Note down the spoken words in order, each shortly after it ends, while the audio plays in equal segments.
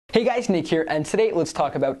Hey guys, Nick here, and today let's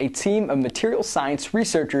talk about a team of material science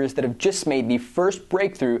researchers that have just made the first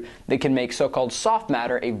breakthrough that can make so-called soft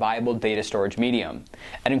matter a viable data storage medium.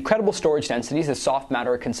 At incredible storage densities, the soft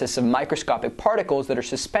matter consists of microscopic particles that are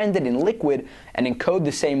suspended in liquid and encode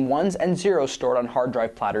the same ones and zeros stored on hard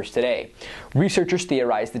drive platters today. Researchers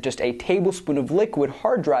theorize that just a tablespoon of liquid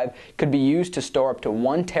hard drive could be used to store up to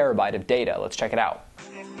 1 terabyte of data. Let's check it out.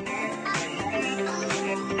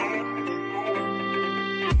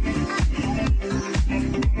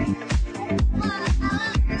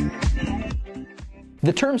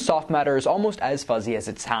 The term soft matter is almost as fuzzy as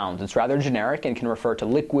it sounds. It's rather generic and can refer to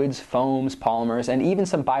liquids, foams, polymers, and even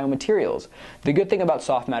some biomaterials. The good thing about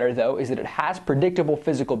soft matter, though, is that it has predictable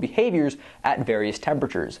physical behaviors at various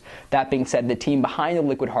temperatures. That being said, the team behind the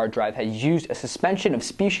liquid hard drive has used a suspension of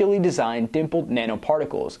specially designed dimpled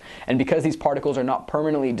nanoparticles, and because these particles are not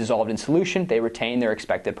permanently dissolved in solution, they retain their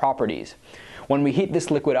expected properties. When we heat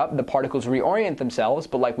this liquid up, the particles reorient themselves,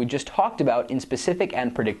 but like we just talked about, in specific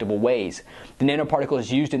and predictable ways. The nanoparticles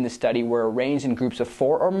used in this study were arranged in groups of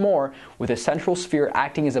 4 or more, with a central sphere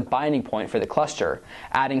acting as a binding point for the cluster.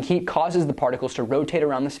 Adding heat causes the particles to rotate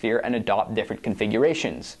around the sphere and adopt different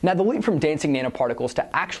configurations. Now, the leap from dancing nanoparticles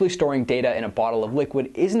to actually storing data in a bottle of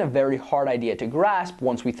liquid isn't a very hard idea to grasp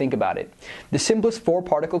once we think about it. The simplest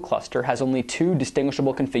 4-particle cluster has only 2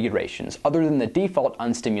 distinguishable configurations, other than the default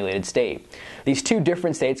unstimulated state. These 2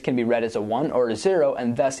 different states can be read as a 1 or a 0,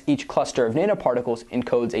 and thus each cluster of nanoparticles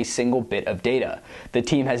encodes a single bit of data. The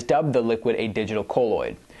team has dubbed the liquid a digital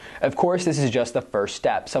colloid. Of course, this is just the first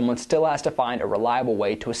step. Someone still has to find a reliable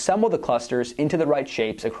way to assemble the clusters into the right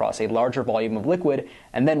shapes across a larger volume of liquid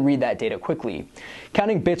and then read that data quickly.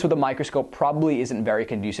 Counting bits with a microscope probably isn't very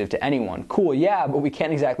conducive to anyone. Cool, yeah, but we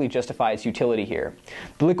can't exactly justify its utility here.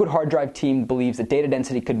 The liquid hard drive team believes that data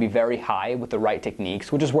density could be very high with the right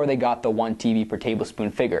techniques, which is where they got the 1 TB per tablespoon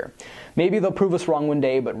figure. Maybe they'll prove us wrong one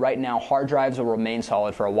day, but right now hard drives will remain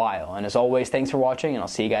solid for a while. And as always, thanks for watching, and I'll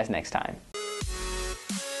see you guys next time.